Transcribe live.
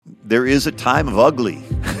there is a time of ugly.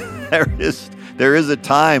 there is a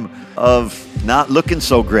time of not looking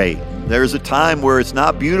so great. There is a time where it's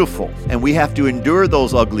not beautiful, and we have to endure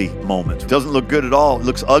those ugly moments. It doesn't look good at all. It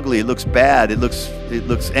looks ugly. It looks bad. It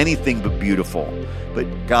looks anything but beautiful. But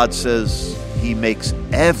God says He makes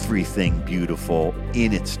everything beautiful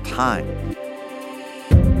in its time.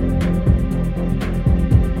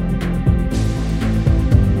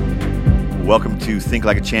 Welcome to Think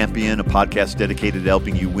Like a Champion, a podcast dedicated to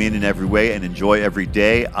helping you win in every way and enjoy every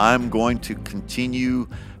day. I'm going to continue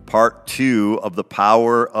part 2 of the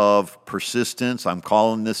power of persistence. I'm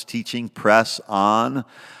calling this teaching Press On.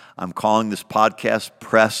 I'm calling this podcast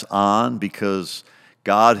Press On because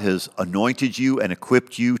God has anointed you and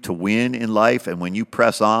equipped you to win in life. And when you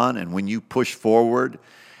press on and when you push forward,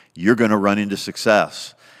 you're going to run into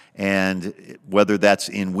success. And whether that's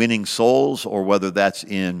in winning souls, or whether that's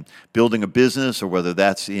in building a business, or whether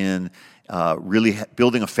that's in really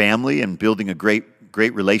building a family and building a great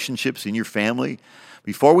relationships in your family.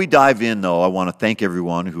 Before we dive in, though, I want to thank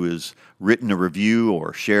everyone who has written a review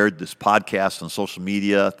or shared this podcast on social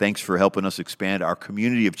media. Thanks for helping us expand our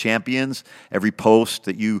community of champions. Every post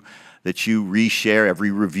that you reshare,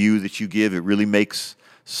 every review that you give, it really makes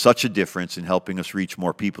such a difference in helping us reach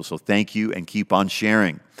more people. So thank you, and keep on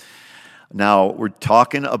sharing. Now, we're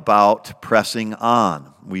talking about pressing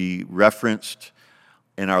on. We referenced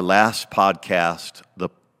in our last podcast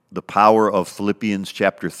the power of Philippians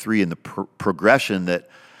chapter 3 and the progression that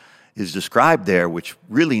is described there, which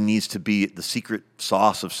really needs to be the secret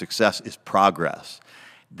sauce of success, is progress.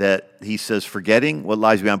 That he says, forgetting what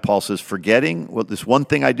lies behind. Paul says, this one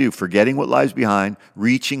thing I do, forgetting what lies behind,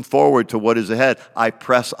 reaching forward to what is ahead, I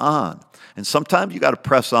press on. And sometimes you got to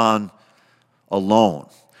press on alone.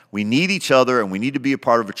 We need each other, and we need to be a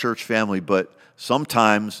part of a church family, but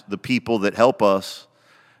sometimes the people that help us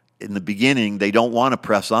in the beginning, they don't want to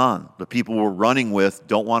press on. The people we're running with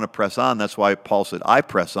don't want to press on. That's why Paul said, I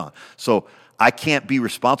press on. So I can't be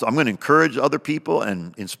responsible. I'm going to encourage other people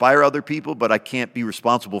and inspire other people, but I can't be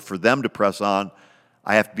responsible for them to press on.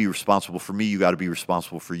 I have to be responsible for me. You got to be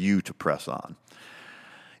responsible for you to press on.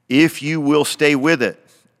 If you will stay with it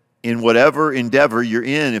in whatever endeavor you're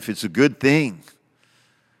in, if it's a good thing,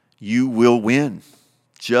 you will win.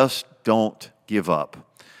 Just don't give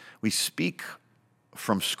up. We speak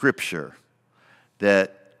from Scripture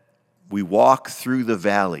that we walk through the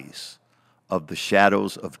valleys of the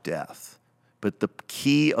shadows of death. But the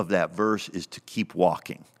key of that verse is to keep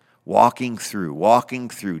walking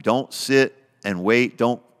through. Don't sit and wait.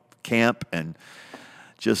 Don't camp and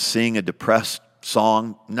just sing a depressed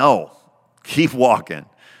song. No, keep walking.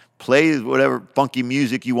 Play whatever funky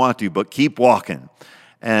music you want to, but keep walking.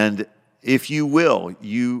 And if you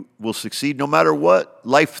will succeed no matter what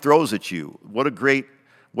life throws at you. What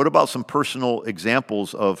about some personal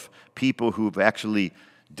examples of people who've actually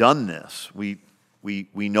done this? We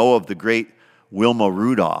know of the great Wilma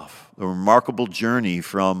Rudolph, a remarkable journey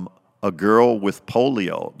from a girl with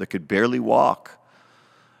polio that could barely walk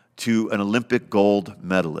to an Olympic gold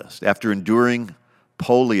medalist. After enduring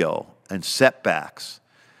polio and setbacks,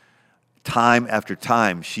 time after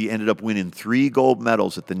time, she ended up winning 3 gold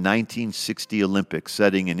medals at the 1960 Olympics,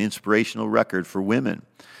 setting an inspirational record for women.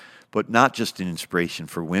 But not just an inspiration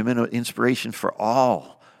for women, an inspiration for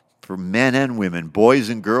all, for men and women, boys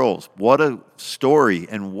and girls. What a story,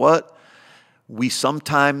 and what we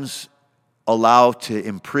sometimes allow to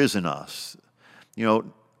imprison us. You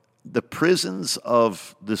know, the prisons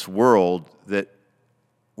of this world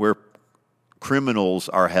where criminals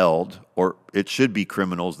are held, or it should be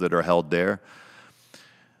criminals that are held there,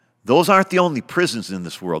 those aren't the only prisons in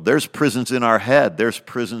this world. There's prisons in our head. There's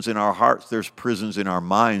prisons in our hearts. There's prisons in our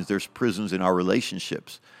minds. There's prisons in our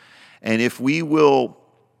relationships. And if we will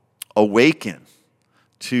awaken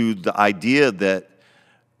to the idea that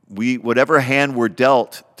whatever hand we're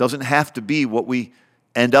dealt doesn't have to be what we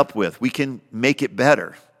end up with. We can make it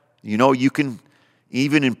better. You know, you can,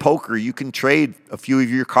 even in poker, you can trade a few of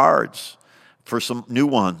your cards for some new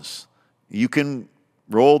ones. You can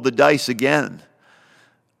roll the dice again.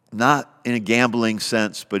 Not in a gambling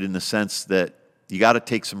sense, but in the sense that you got to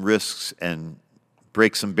take some risks and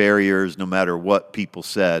break some barriers no matter what people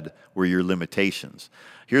said were your limitations.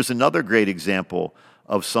 Here's another great example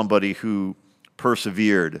of somebody who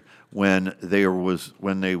persevered when they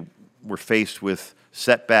were faced with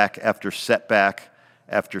setback after setback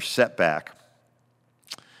after setback.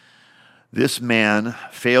 This man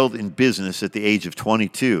failed in business at the age of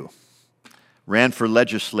 22, ran for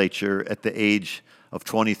legislature at the age of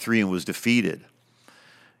 23 and was defeated.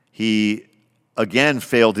 He again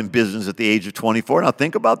failed in business at the age of 24. Now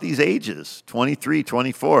think about these ages, 23,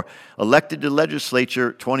 24. Elected to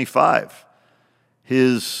legislature, 25.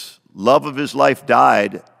 His love of his life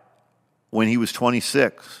died when he was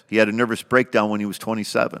 26. He had a nervous breakdown when he was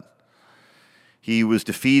 27. He was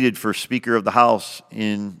defeated for Speaker of the House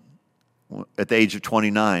at the age of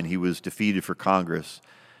 29. He was defeated for Congress,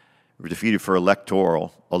 defeated for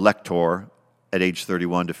elector at age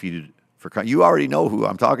 31, defeated for Congress. You already know who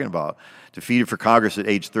I'm talking about. Defeated for Congress at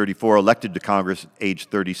age 34, elected to Congress at age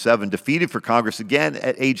 37, defeated for Congress again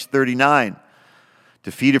at age 39,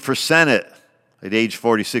 defeated for Senate at age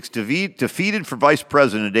 46, defeated for Vice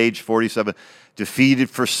President at age 47, defeated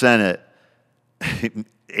for Senate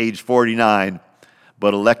age 49,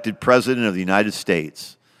 but elected President of the United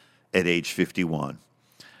States at age 51.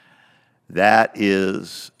 That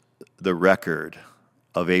is the record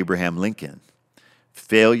of Abraham Lincoln.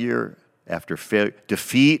 Failure after failure,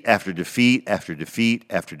 defeat after defeat after defeat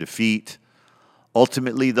after defeat,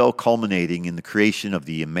 ultimately, though, culminating in the creation of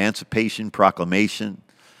the Emancipation Proclamation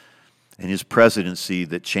and his presidency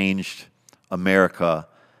that changed America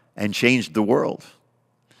and changed the world.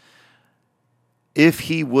 If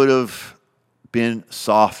he would have been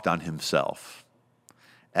soft on himself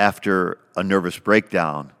after a nervous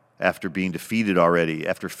breakdown, after being defeated already,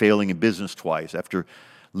 after failing in business twice, after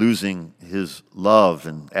losing his love,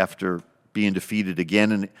 and after being defeated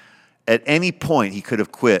again, and at any point he could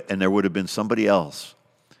have quit and there would have been somebody else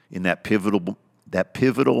in that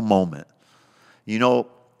pivotal moment. You know,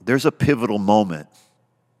 there's a pivotal moment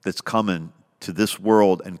that's coming to this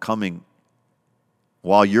world and coming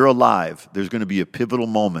while you're alive. There's going to be a pivotal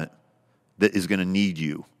moment that is going to need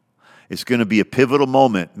you. It's going to be a pivotal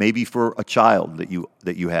moment, maybe for a child that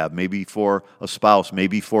you have, maybe for a spouse,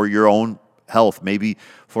 maybe for your own health, maybe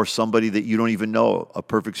for somebody that you don't even know, a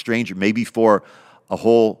perfect stranger, maybe for a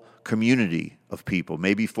whole community of people,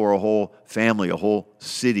 maybe for a whole family, a whole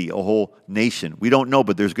city, a whole nation. We don't know,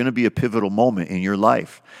 but there's going to be a pivotal moment in your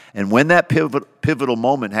life. And when that pivotal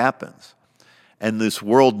moment happens and this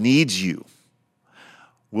world needs you,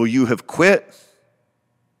 will you have quit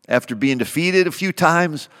after being defeated a few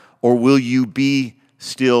times, or will you be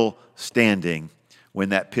still standing when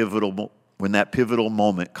that pivotal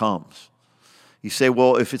moment comes? You say,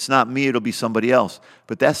 well, if it's not me, it'll be somebody else.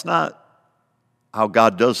 But that's not how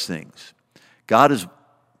God does things. God is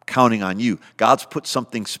counting on you. God's put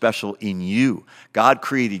something special in you. God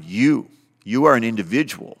created you. You are an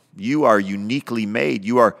individual. You are uniquely made.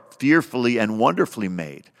 You are fearfully and wonderfully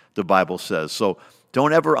made, the Bible says. So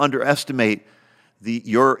don't ever underestimate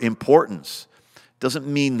your importance. Doesn't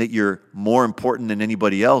mean that you're more important than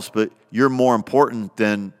anybody else, but you're more important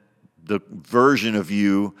than the version of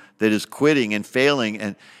you that is quitting and failing,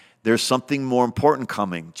 and there's something more important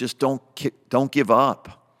coming. Just don't give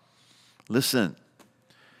up. Listen,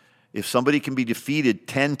 if somebody can be defeated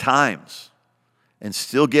 10 times and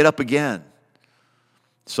still get up again,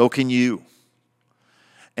 so can you.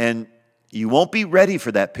 And you won't be ready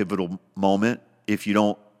for that pivotal moment if you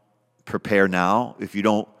don't prepare now, if you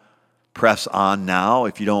don't press on now,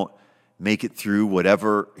 if you don't make it through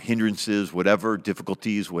whatever hindrances, whatever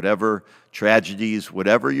difficulties, whatever tragedies,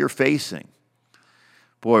 whatever you're facing.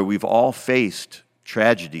 Boy, we've all faced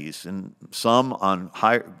tragedies, and some on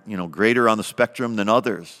greater on the spectrum than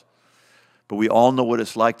others. But we all know what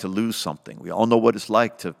it's like to lose something. We all know what it's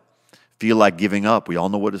like to feel like giving up. We all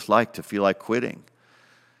know what it's like to feel like quitting.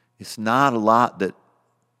 It's not a lot that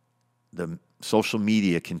the social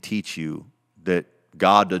media can teach you that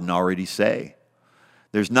God doesn't already say.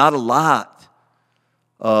 There's not a lot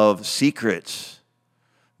of secrets,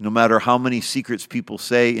 no matter how many secrets people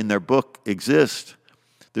say in their book exist.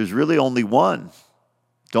 There's really only one.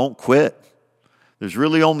 Don't quit. There's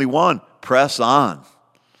really only one. Press on.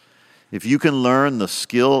 If you can learn the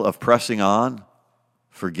skill of pressing on,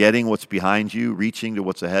 forgetting what's behind you, reaching to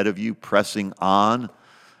what's ahead of you, pressing on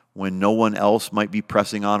when no one else might be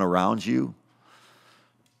pressing on around you,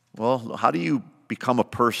 well, how do you become a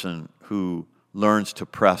person who learns to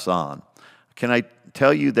press on? Can I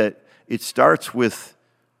tell you that it starts with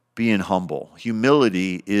being humble.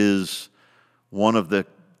 Humility is one of the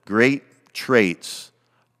great traits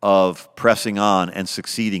of pressing on and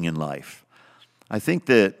succeeding in life. I think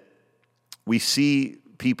that we see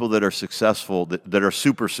people that are successful, that are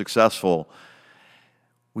super successful.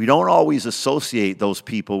 We don't always associate those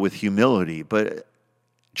people with humility, but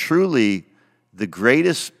truly the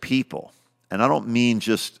greatest people, and I don't mean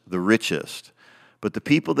just the richest, but the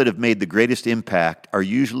people that have made the greatest impact are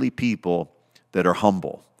usually people that are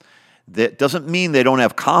humble. That doesn't mean they don't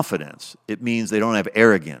have confidence. It means they don't have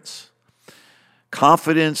arrogance.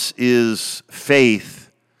 Confidence is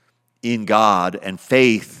faith in God and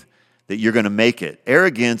faith that you're going to make it.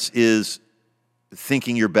 Arrogance is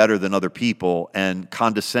thinking you're better than other people and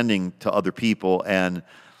condescending to other people and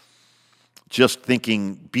just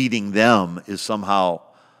thinking beating them is somehow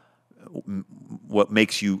what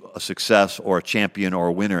makes you a success or a champion or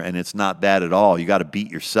a winner, and it's not that at all. You got to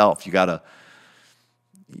beat yourself. You got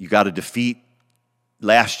to defeat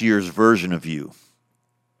last year's version of you.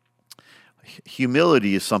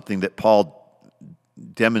 Humility is something that Paul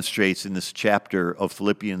demonstrates in this chapter of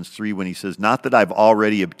Philippians 3 when he says, not that I've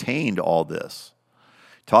already obtained all this.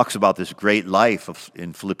 He talks about this great life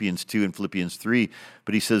in Philippians 2 and Philippians 3,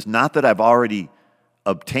 but he says, not that I've already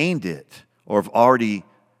obtained it or have already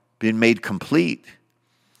been made complete.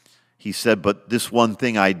 He said, but this one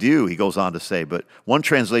thing I do, he goes on to say, but one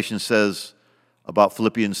translation says about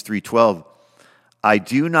Philippians 3:12, I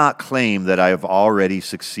do not claim that I have already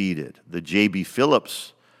succeeded. The J.B.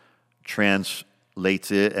 Phillips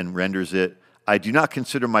translates it and renders it, I do not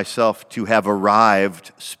consider myself to have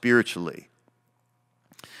arrived spiritually.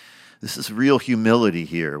 This is real humility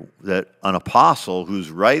here, that an apostle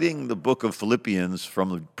who's writing the book of Philippians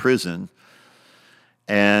from a prison,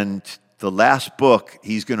 and the last book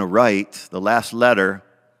he's going to write, the last letter,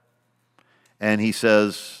 and he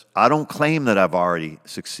says, I don't claim that I've already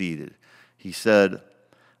succeeded. He said,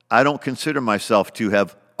 I don't consider myself to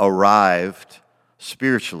have arrived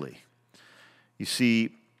spiritually. You see,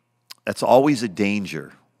 that's always a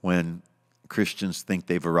danger when Christians think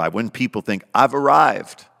they've arrived. When people think, I've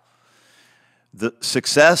arrived. The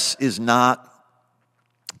success is not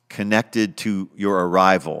connected to your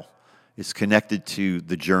arrival. It's connected to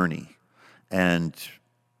the journey. And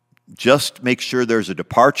just make sure there's a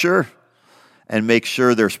departure and make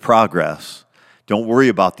sure there's progress. Don't worry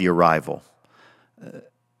about the arrival.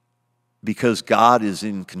 Because God is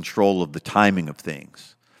in control of the timing of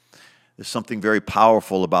things. There's something very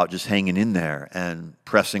powerful about just hanging in there and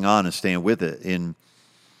pressing on and staying with it.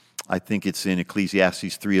 I think it's in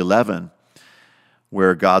Ecclesiastes 3:11,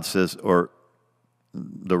 where God says, or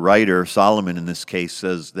the writer, Solomon in this case,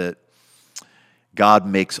 says that God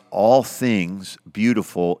makes all things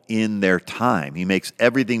beautiful in their time. He makes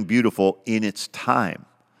everything beautiful in its time.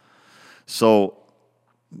 So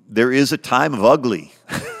there is a time of ugly.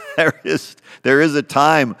 There is a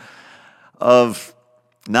time of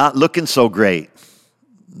not looking so great.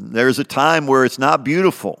 There's a time where it's not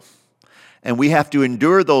beautiful. And we have to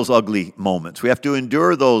endure those ugly moments. We have to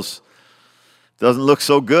endure those, doesn't look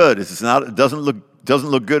so good. It doesn't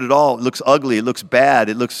look good at all. It looks ugly. It looks bad.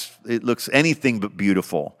 It looks anything but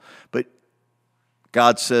beautiful. But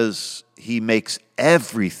God says he makes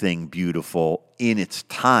everything beautiful in its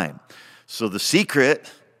time. So the secret,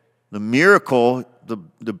 the miracle,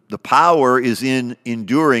 the power is in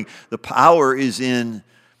enduring. The power is in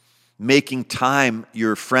making time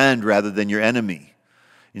your friend rather than your enemy.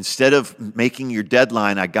 Instead of making your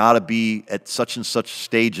deadline, I got to be at such and such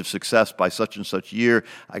stage of success by such and such year.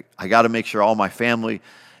 I got to make sure all my family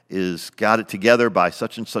is got it together by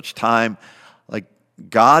such and such time. Like,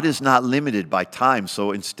 God is not limited by time.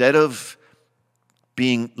 So instead of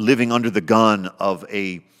living under the gun of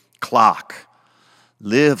a clock,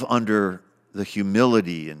 live under the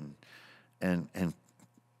humility and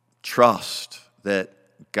trust that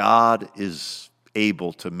God is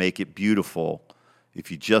able to make it beautiful if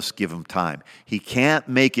you just give him time. He can't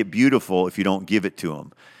make it beautiful if you don't give it to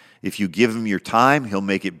him. If you give him your time, he'll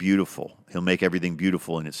make it beautiful. He'll make everything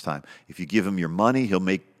beautiful in its time. If you give him your money, he'll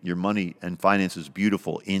make your money and finances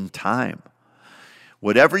beautiful in time.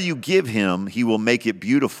 Whatever you give him, he will make it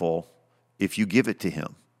beautiful if you give it to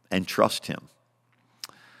him and trust him.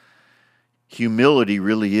 Humility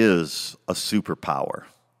really is a superpower.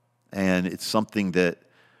 And it's something that,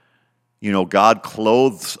 God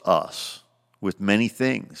clothes us with many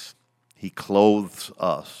things. He clothes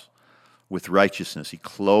us with righteousness. He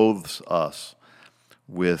clothes us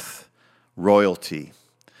with royalty.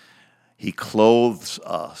 He clothes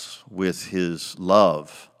us with his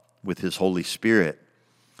love, with his Holy Spirit.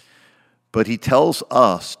 But he tells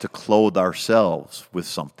us to clothe ourselves with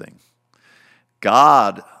something.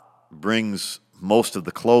 God brings most of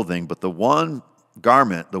the clothing, but the one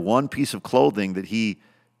garment, the one piece of clothing that he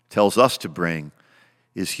tells us to bring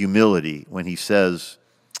is humility, when he says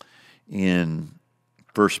in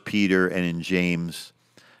 1 Peter and in James,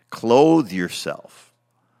 clothe yourself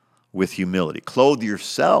with humility. Clothe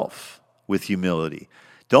yourself with humility.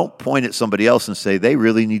 Don't point at somebody else and say, they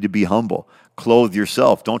really need to be humble. Clothe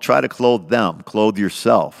yourself. Don't try to clothe them. Clothe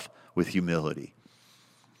yourself with humility.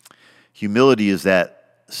 Humility is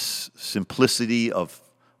that simplicity of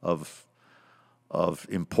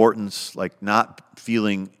importance, like not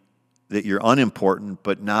feeling that you're unimportant,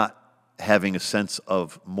 but not having a sense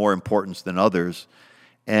of more importance than others.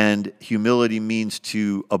 And humility means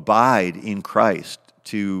to abide in Christ,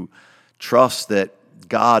 to trust that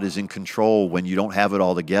God is in control when you don't have it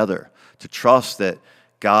all together, to trust that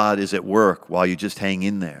God is at work while you just hang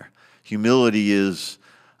in there. Humility is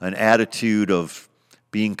an attitude of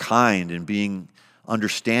being kind and being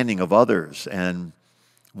understanding of others and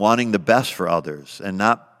wanting the best for others and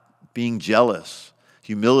not being jealous.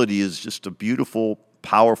 Humility is just a beautiful,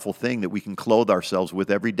 powerful thing that we can clothe ourselves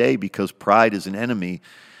with every day, because pride is an enemy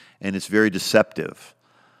and it's very deceptive.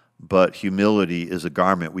 But humility is a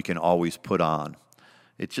garment we can always put on.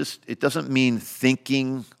 It doesn't mean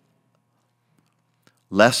thinking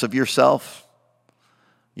less of yourself.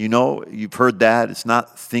 You know, you've heard that. It's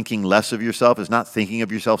not thinking less of yourself. It's not thinking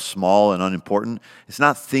of yourself small and unimportant. It's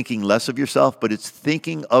not thinking less of yourself, but it's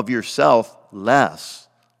thinking of yourself less.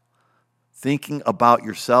 Thinking about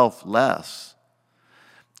yourself less.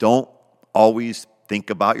 Don't always think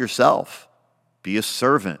about yourself. Be a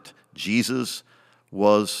servant. Jesus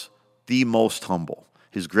was the most humble.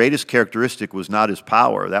 His greatest characteristic was not his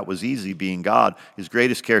power. That was easy, being God. His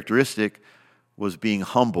greatest characteristic was being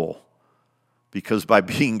humble, because by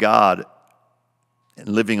being God and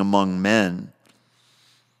living among men,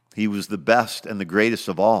 he was the best and the greatest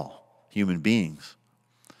of all human beings.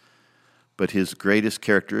 But his greatest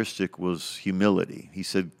characteristic was humility. He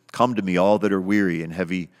said, "Come to me, all that are weary and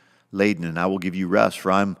heavy laden, and I will give you rest,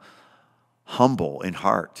 for I'm humble in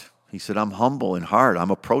heart." He said, "I'm humble in heart.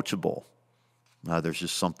 I'm approachable." Now, there's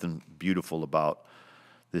just something beautiful about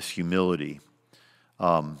this humility.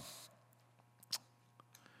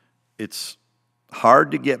 It's hard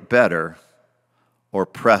to get better or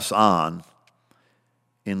press on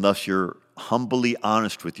unless you're humbly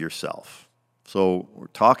honest with yourself. So we're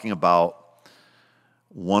talking about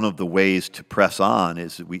one of the ways to press on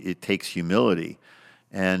is it takes humility.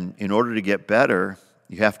 And in order to get better,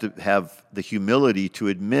 you have to have the humility to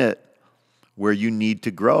admit where you need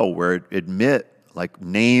to grow,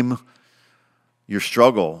 name your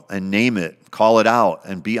struggle and name it, call it out,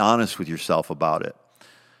 and be honest with yourself about it.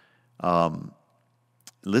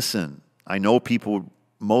 Listen, I know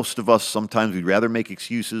most of us, sometimes we'd rather make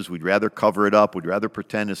excuses, we'd rather cover it up, we'd rather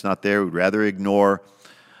pretend it's not there, we'd rather ignore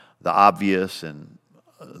the obvious and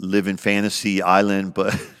live in fantasy island,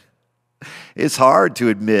 but it's hard to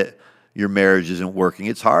admit your marriage isn't working.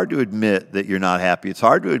 It's hard to admit that you're not happy. It's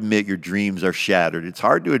hard to admit your dreams are shattered. It's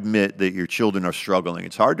hard to admit that your children are struggling.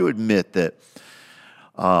 It's hard to admit that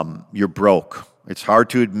you're broke. It's hard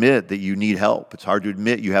to admit that you need help. It's hard to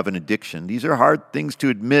admit you have an addiction. These are hard things to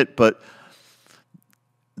admit, but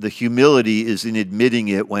the humility is in admitting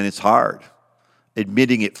it when it's hard.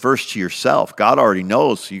 Admitting it first to yourself. God already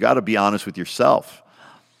knows, so you got to be honest with yourself.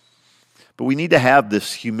 But we need to have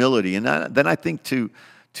this humility. And then I think to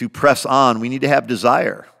press on, we need to have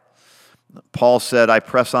desire. Paul said, "I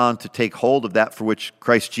press on to take hold of that for which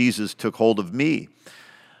Christ Jesus took hold of me."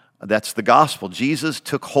 That's the gospel. Jesus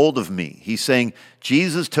took hold of me. He's saying,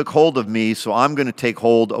 Jesus took hold of me, so I'm going to take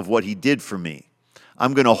hold of what he did for me.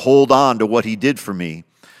 I'm going to hold on to what he did for me.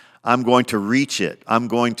 I'm going to reach it. I'm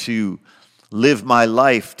going to live my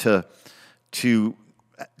life to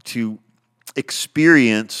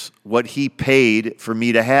experience what he paid for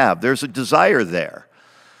me to have. There's a desire there.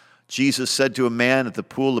 Jesus said to a man at the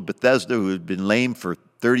pool of Bethesda who had been lame for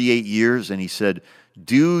 38 years, and he said,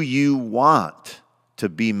 "Do you want to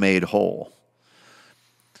be made whole?"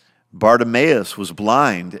 Bartimaeus was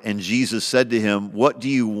blind, and Jesus said to him, "What do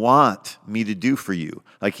you want me to do for you?"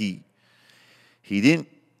 Like he didn't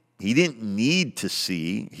need to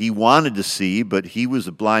see. He wanted to see, but he was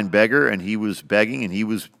a blind beggar, and he was begging, and he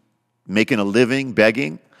was making a living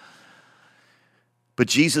begging. But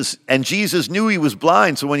Jesus knew he was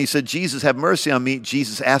blind, so when he said, "Jesus, have mercy on me,"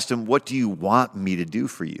 Jesus asked him, "What do you want me to do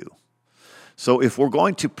for you?" So if we're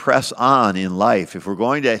going to press on in life, if we're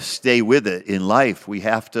going to stay with it in life, we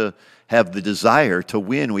have to have the desire to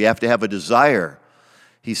win. We have to have a desire.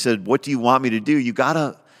 He said, "What do you want me to do?" You got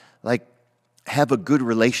to have a good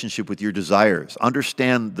relationship with your desires.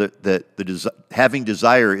 Understand that having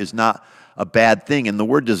desire is not a bad thing. And the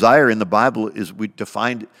word desire in the Bible is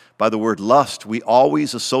defined by the word lust. We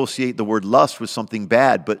always associate the word lust with something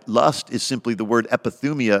bad, but lust is simply the word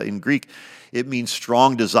epithumia in Greek. It means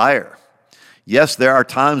strong desire. Yes, there are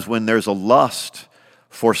times when there's a lust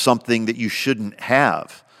for something that you shouldn't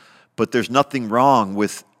have, but there's nothing wrong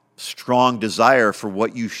with strong desire for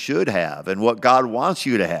what you should have and what God wants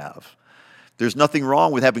you to have. There's nothing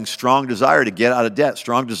wrong with having strong desire to get out of debt,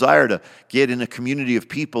 strong desire to get in a community of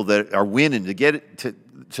people that are winning,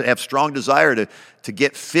 to have strong desire to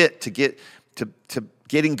get fit, to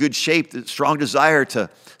get in good shape, the strong desire to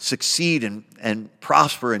succeed and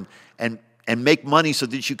prosper and make money so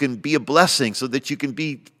that you can be a blessing, so that you can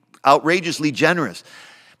be outrageously generous.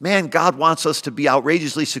 Man, God wants us to be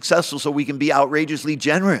outrageously successful so we can be outrageously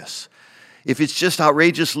generous. If it's just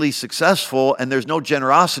outrageously successful and there's no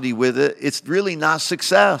generosity with it, it's really not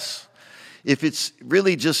success. If it's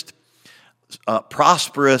really just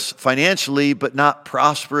prosperous financially but not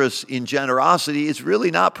prosperous in generosity, it's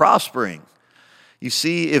really not prospering. You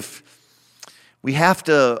see, if we have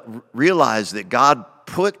to realize that God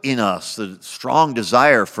put in us the strong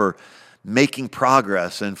desire for making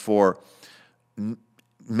progress and for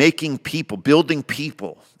making people, building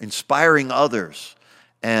people, inspiring others,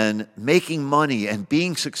 and making money and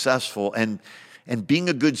being successful and being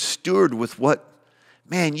a good steward with what,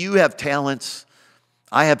 man, you have talents,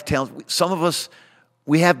 I have talents. Some of us,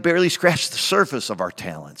 we have barely scratched the surface of our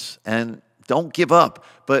talents, and don't give up.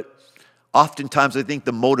 But oftentimes I think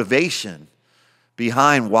the motivation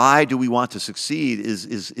behind why do we want to succeed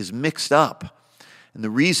is mixed up. And the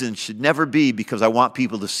reason should never be because I want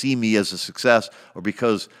people to see me as a success, or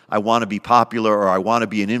because I want to be popular, or I want to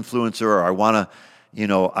be an influencer, or I want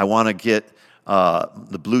to get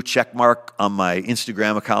the blue check mark on my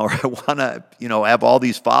Instagram account, or I want to, have all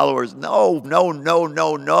these followers. No.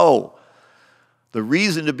 The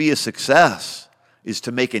reason to be a success is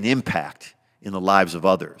to make an impact in the lives of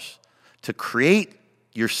others, to create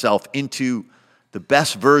yourself into the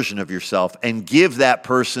best version of yourself and give that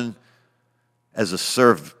person as a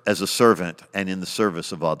servant and in the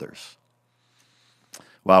service of others.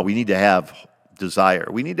 Well, we need to have desire.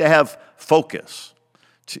 We need to have focus.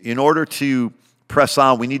 In order to press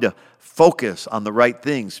on, we need to focus on the right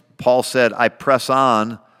things. Paul said, I press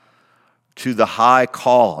on to the high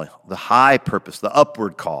call, the high purpose, the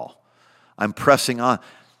upward call. I'm pressing on.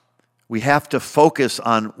 We have to focus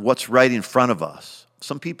on what's right in front of us.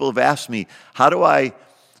 Some people have asked me, how do I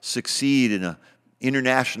succeed in an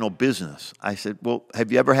international business? I said, well,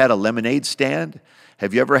 have you ever had a lemonade stand?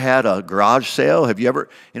 Have you ever had a garage sale?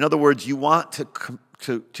 In other words, you want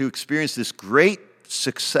to experience this great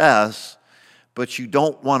success, but you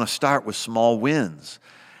don't want to start with small wins.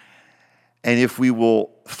 And if we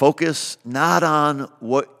will focus not on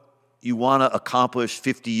what you want to accomplish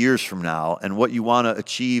 50 years from now and what you want to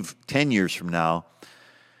achieve 10 years from now,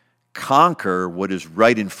 conquer what is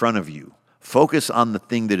right in front of you. Focus on the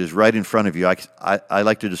thing that is right in front of you. I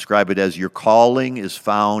like to describe it as your calling is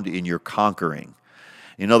found in your conquering.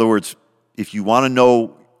 In other words, if you want to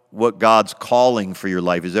know what God's calling for your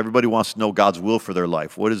life is, everybody wants to know God's will for their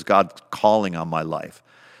life. What is God calling on my life?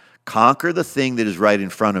 Conquer the thing that is right in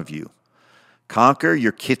front of you. Conquer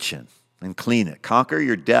your kitchen and clean it. Conquer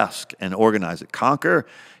your desk and organize it. Conquer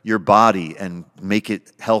your body and make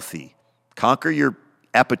it healthy. Conquer your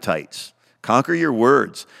appetites. Conquer your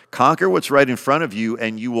words. Conquer what's right in front of you,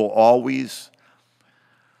 and you will always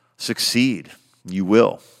succeed. You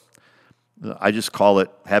will. I just call it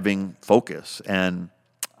having focus. And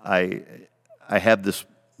I have this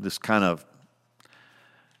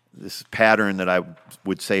pattern that I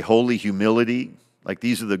would say holy humility. Like,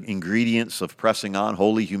 these are the ingredients of pressing on: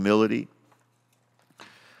 holy humility,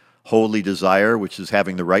 holy desire, which is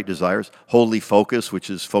having the right desires, holy focus,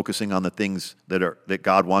 which is focusing on the things that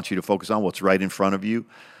God wants you to focus on, what's right in front of you,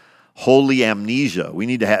 holy amnesia. We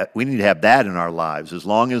need to have that in our lives. As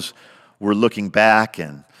long as we're looking back,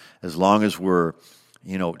 and as long as we're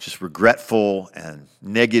just regretful and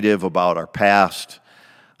negative about our past,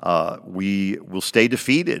 we will stay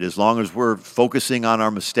defeated. As long as we're focusing on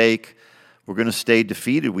our mistake, we're going to stay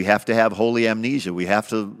defeated. We have to have holy amnesia. We have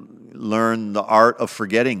to learn the art of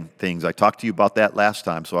forgetting things. I talked to you about that last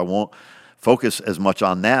time, so I won't focus as much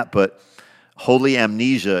on that. But holy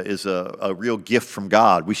amnesia is a real gift from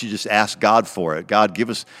God. We should just ask God for it. God, give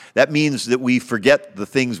us. That means that we forget the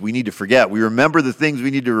things we need to forget. We remember the things we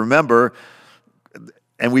need to remember,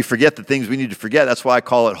 and we forget the things we need to forget. That's why I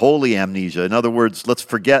call it holy amnesia. In other words, let's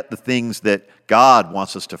forget the things that God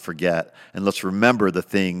wants us to forget, and let's remember the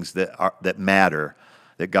things that matter,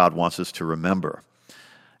 that God wants us to remember.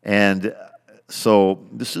 And so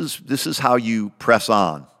this is how you press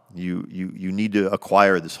on. You need to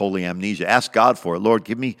acquire this holy amnesia. Ask God for it. Lord,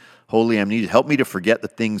 give me holy amnesia. Help me to forget the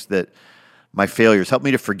things my failures. Help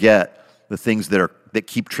me to forget the things that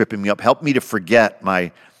keep tripping me up. Help me to forget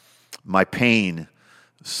my pain,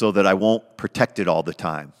 so that I won't protect it all the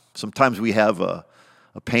time. Sometimes we have a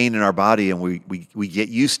pain in our body, and we get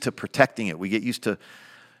used to protecting it. We get used to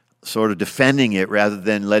sort of defending it rather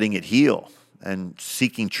than letting it heal and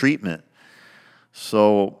seeking treatment.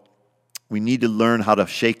 So we need to learn how to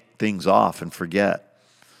shake things off and forget.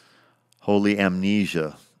 Holy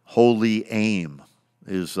amnesia, holy aim.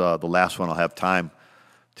 is the last one I'll have time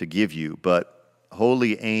to give you. But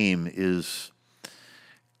holy aim is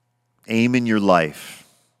aim in your life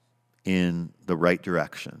in the right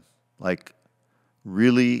direction. Like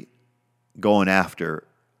really going after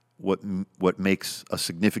what makes a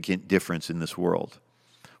significant difference in this world.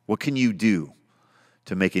 What can you do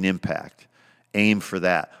to make an impact? Aim for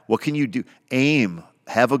that. What can you do? Aim,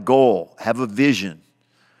 have a goal, have a vision.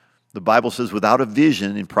 The Bible says without a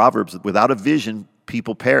vision, in Proverbs, without a vision,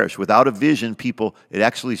 people perish. Without a vision, people, it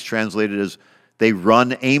actually is translated as they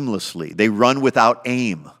run aimlessly. They run without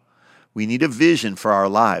aim. We need a vision for our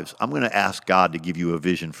lives. I'm going to ask God to give you a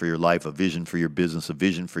vision for your life, a vision for your business, a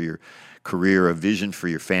vision for your career, a vision for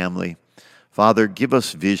your family. Father, give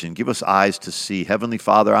us vision. Give us eyes to see. Heavenly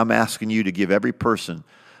Father, I'm asking you to give every person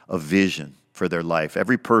a vision for their life,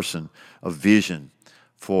 every person a vision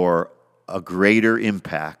for a greater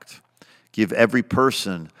impact. Give every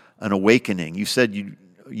person an awakening. You said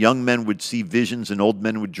young men would see visions and old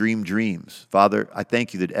men would dream dreams. Father, I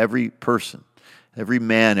thank you that every person, every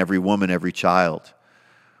man, every woman, every child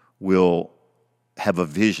will have a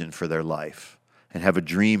vision for their life and have a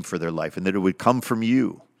dream for their life, and that it would come from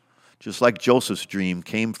you, just like Joseph's dream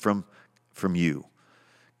came from you.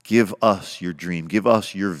 Give us your dream. Give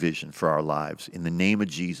us your vision for our lives in the name of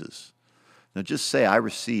Jesus. Now just say, I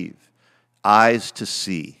receive eyes to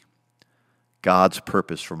see God's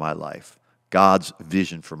purpose for my life, God's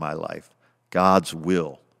vision for my life, God's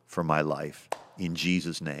will for my life. In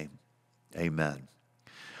Jesus' name, amen.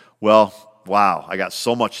 Well, wow, I got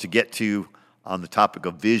so much to get to on the topic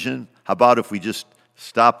of vision. How about if we just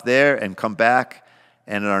stop there and come back,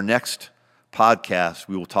 and in our next podcast,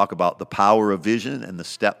 we will talk about the power of vision and the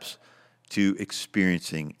steps to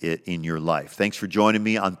experiencing it in your life. Thanks for joining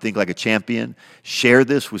me on Think Like a Champion. Share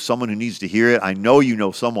this with someone who needs to hear it. I know you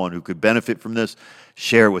know someone who could benefit from this.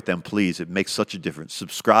 Share it with them, please. It makes such a difference.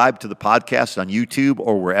 Subscribe to the podcast on YouTube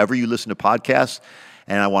or wherever you listen to podcasts.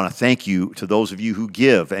 And I want to thank you to those of you who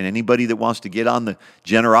give. And anybody that wants to get on the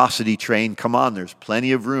generosity train, come on. There's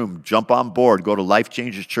plenty of room. Jump on board. Go to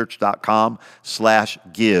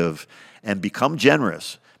lifechangerschurch.com/give and become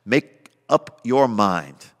generous. Make up your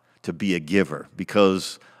mind to be a giver,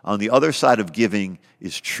 because on the other side of giving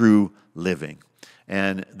is true living.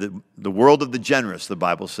 And the world of the generous, the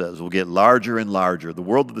Bible says, will get larger and larger. The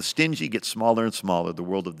world of the stingy gets smaller and smaller. The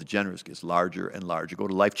world of the generous gets larger and larger. Go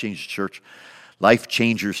to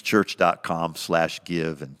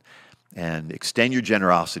lifechangerschurch.com/give and extend your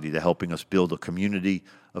generosity to helping us build a community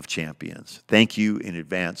of champions. Thank you in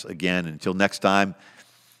advance again. Until next time,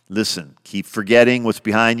 listen, keep forgetting what's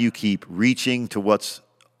behind you. Keep reaching to what's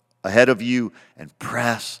ahead of you and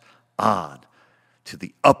press on to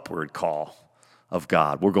the upward call of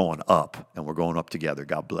God. We're going up, and we're going up together.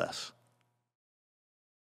 God bless.